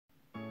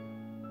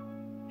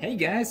Hey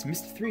guys,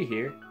 Mr.III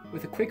here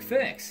with a quick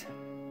fix.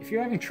 If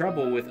you're having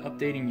trouble with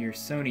updating your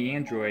Sony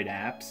Android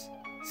apps,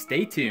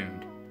 stay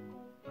tuned.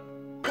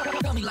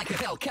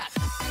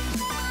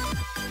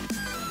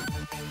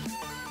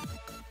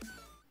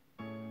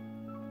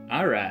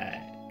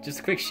 Alright, just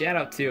a quick shout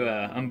out to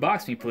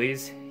Unbox Me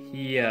Please.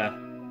 He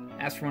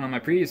asked for one on my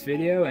previous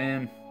video,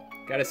 and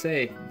gotta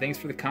say, thanks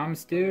for the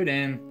comments, dude,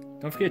 and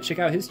don't forget to check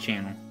out his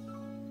channel.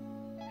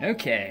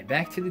 Okay,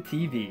 back to the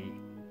TV.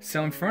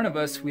 So in front of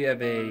us we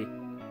have a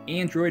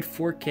Android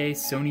 4K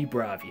Sony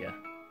Bravia.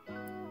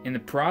 And the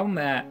problem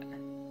that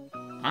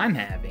I'm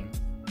having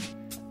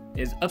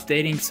is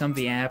updating some of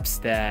the apps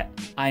that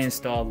I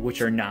installed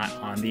which are not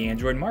on the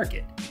Android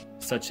market,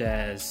 such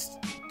as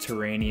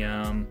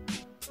Terranium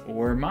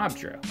or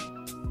Mobdro.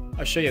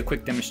 I'll show you a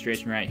quick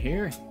demonstration right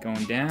here.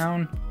 Going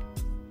down.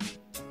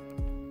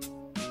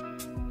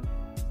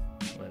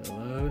 Let it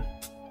load.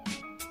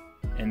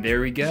 And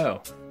there we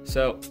go.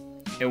 So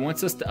it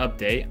wants us to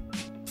update.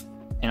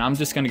 And I'm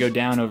just gonna go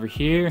down over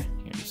here.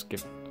 Just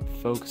get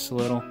focus a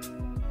little.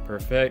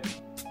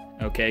 Perfect.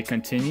 Okay,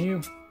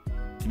 continue.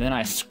 And then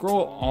I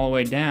scroll all the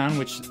way down,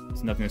 which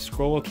is nothing to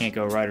scroll, can't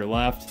go right or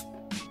left.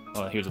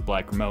 Oh, here's a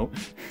black remote.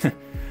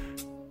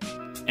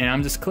 And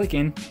I'm just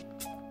clicking.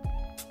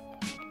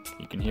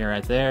 You can hear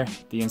right there,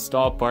 the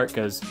install part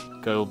goes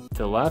go to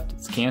the left,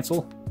 it's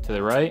cancel, to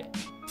the right.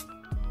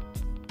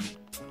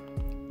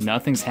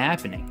 Nothing's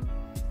happening.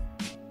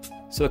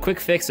 So the quick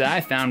fix that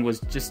I found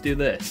was just do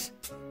this.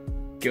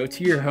 Go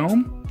to your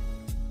home,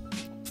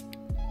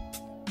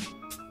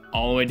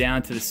 all the way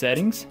down to the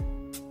settings.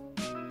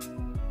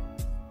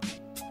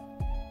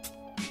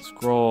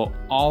 Scroll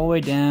all the way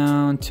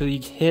down till you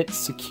hit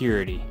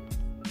security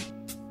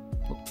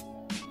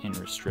and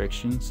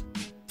restrictions.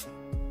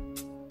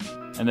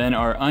 And then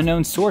our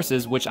unknown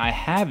sources, which I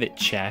have it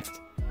checked,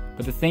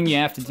 but the thing you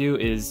have to do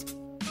is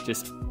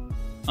just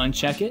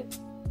uncheck it,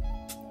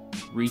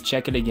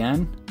 recheck it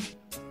again,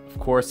 of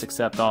course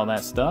accept all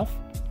that stuff.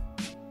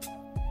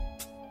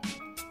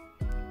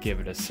 Give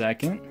it a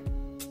second.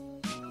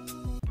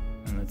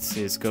 And let's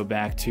see, let's go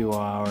back to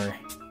our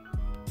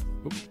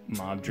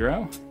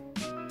Mobdro.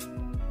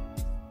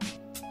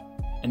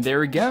 And there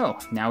we go.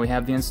 Now we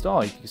have the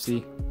install. You can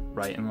see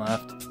right and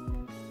left.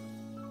 I'm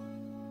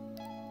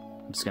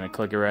just gonna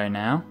click it right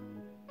now.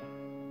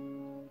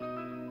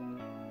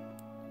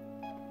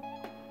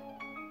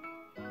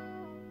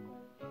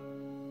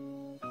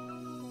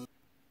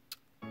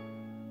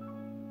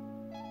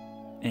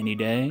 Any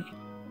day.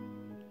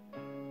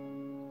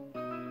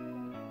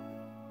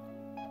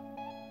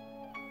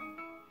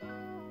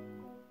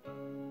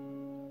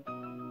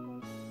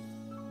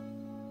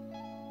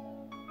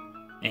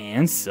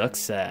 And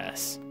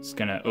success. Just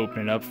gonna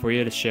open it up for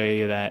you to show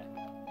you that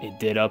it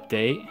did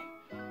update.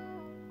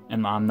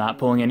 And I'm not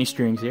pulling any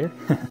strings here.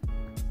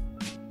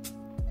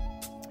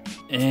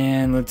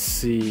 And let's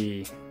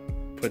see.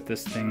 Put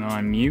this thing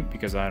on mute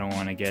because I don't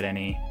want to get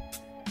any,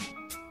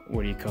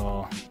 what do you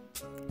call,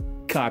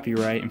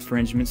 copyright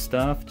infringement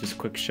stuff. Just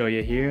quick show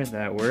you here,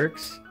 that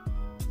works.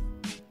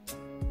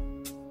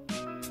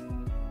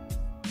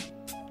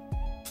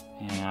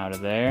 And out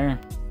of there.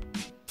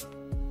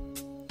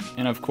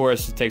 And of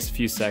course, it takes a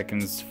few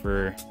seconds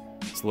for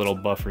this little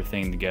buffer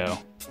thing to go.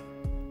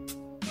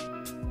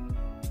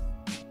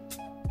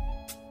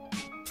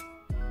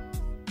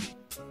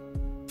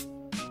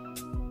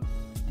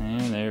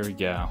 And there we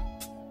go.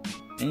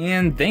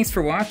 And thanks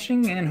for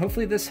watching, and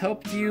hopefully this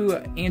helped you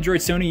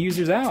Android Sony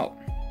users out.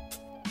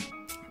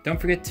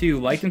 Don't forget to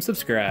like and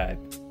subscribe.